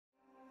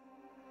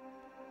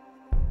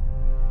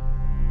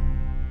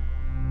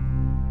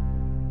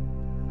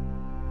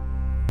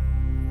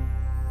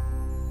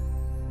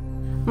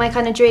My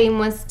kind of dream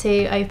was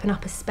to open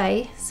up a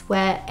space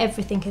where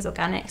everything is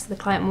organic, so the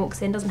client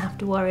walks in, doesn't have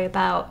to worry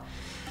about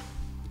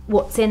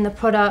what's in the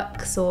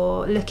products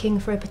or looking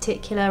for a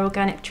particular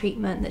organic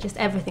treatment, that just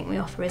everything we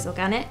offer is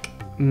organic.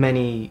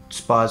 Many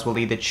spas will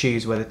either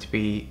choose whether to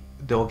be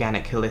the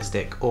organic,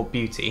 holistic or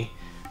beauty,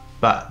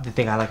 but the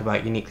thing I like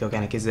about Uniquely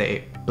Organic is that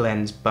it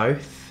blends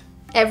both.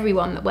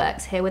 Everyone that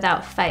works here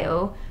without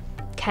fail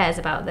cares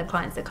about the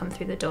clients that come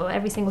through the door.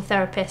 Every single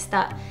therapist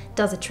that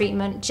does a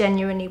treatment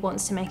genuinely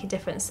wants to make a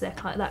difference to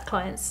that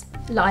client's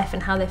life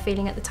and how they're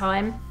feeling at the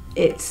time.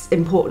 It's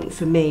important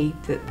for me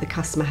that the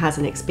customer has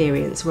an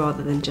experience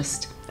rather than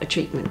just a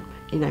treatment.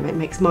 You know, it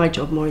makes my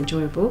job more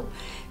enjoyable,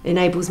 it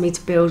enables me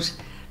to build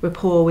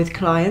rapport with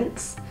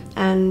clients,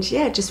 and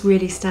yeah, it just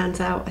really stands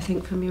out, I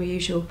think, from your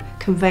usual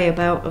conveyor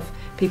belt of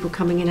people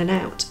coming in and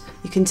out.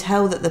 You can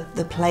tell that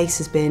the place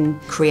has been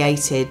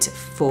created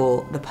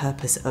for the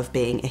purpose of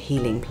being a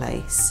healing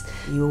place.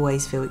 You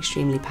always feel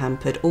extremely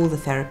pampered. All the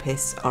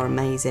therapists are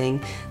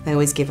amazing. They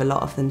always give a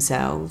lot of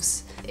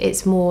themselves.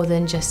 It's more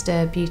than just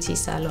a beauty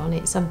salon.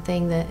 It's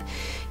something that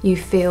you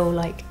feel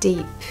like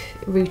deep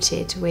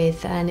rooted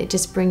with, and it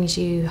just brings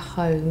you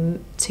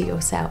home to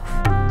yourself.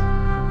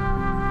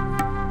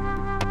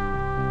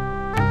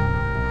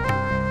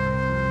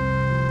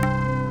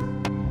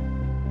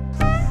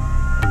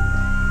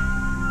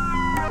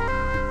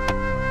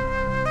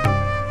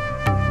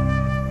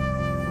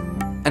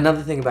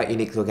 Another thing about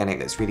Uniquely Organic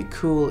that's really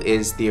cool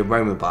is the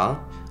aroma bar,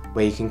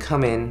 where you can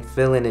come in,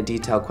 fill in a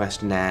detailed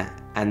questionnaire,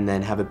 and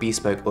then have a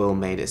bespoke oil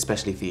made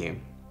especially for you.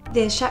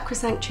 The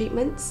sacrosanct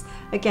treatments,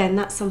 again,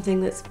 that's something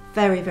that's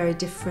very, very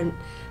different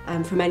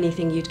from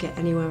anything you'd get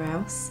anywhere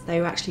else. They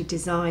were actually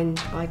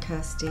designed by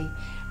Kirsty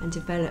and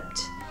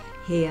developed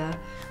here.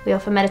 We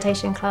offer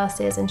meditation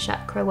classes and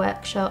chakra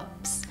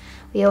workshops.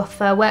 We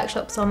offer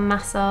workshops on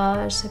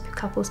massage, so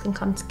couples can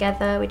come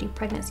together. We do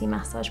pregnancy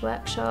massage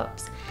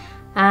workshops.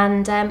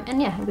 And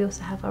yeah, we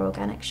also have our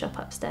organic shop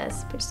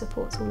upstairs, which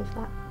supports all of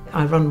that.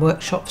 I run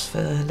workshops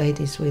for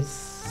ladies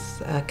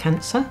with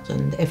cancer,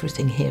 and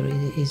everything here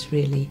is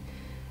really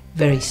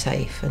very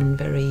safe and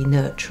very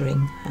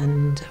nurturing.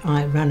 And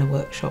I ran a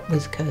workshop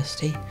with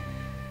Kirsty,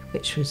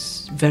 which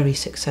was very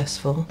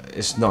successful.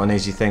 It's not an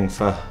easy thing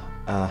for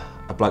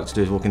a bloke to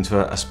do, is walk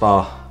into a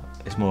spa.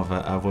 It's more of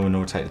a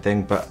woman-orientated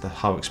thing, but the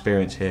whole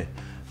experience here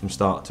from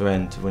start to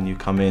end, when you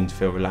come in to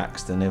feel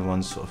relaxed and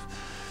everyone's sort of,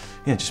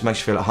 you know, just makes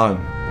you feel at home.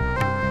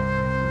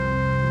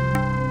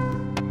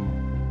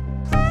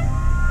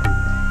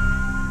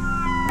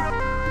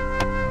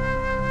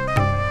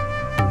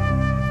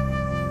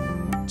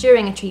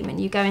 During a treatment,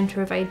 you go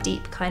into a very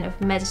deep kind of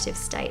meditative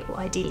state, or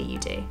ideally you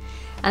do.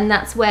 And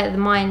that's where the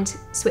mind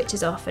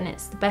switches off, and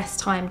it's the best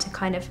time to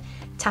kind of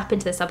tap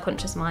into the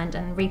subconscious mind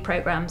and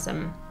reprogram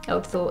some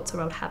old thoughts or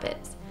old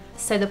habits.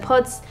 So the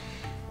pods,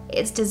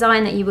 it's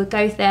designed that you would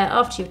go there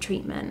after your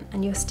treatment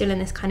and you're still in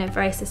this kind of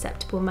very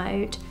susceptible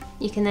mode.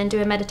 You can then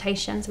do a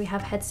meditation, so we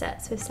have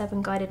headsets with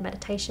 7 guided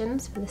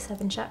meditations for the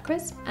 7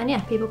 chakras. And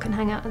yeah, people can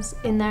hang out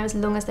in there as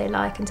long as they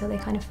like until they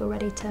kind of feel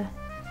ready to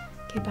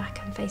go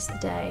back and face the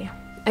day.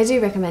 I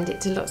do recommend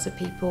it to lots of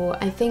people.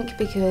 I think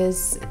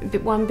because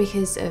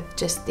of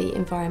just the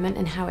environment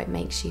and how it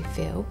makes you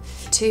feel.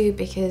 2,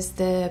 because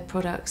the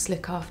products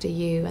look after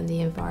you and the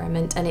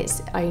environment, and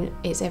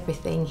it's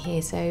everything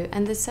here. So,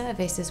 and the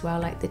service as well,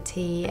 like the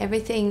tea,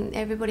 everything,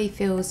 everybody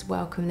feels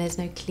welcome. There's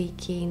no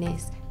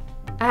cliqueiness.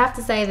 I have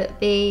to say that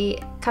the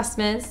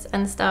customers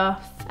and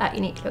staff at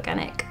Uniquely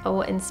Organic are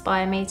what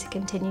inspire me to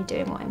continue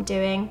doing what I'm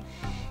doing,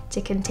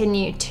 to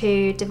continue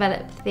to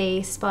develop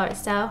the spa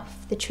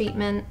itself, the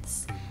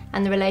treatments,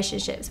 and the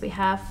relationships we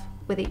have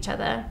with each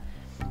other.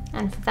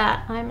 And for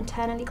that, I'm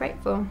eternally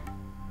grateful.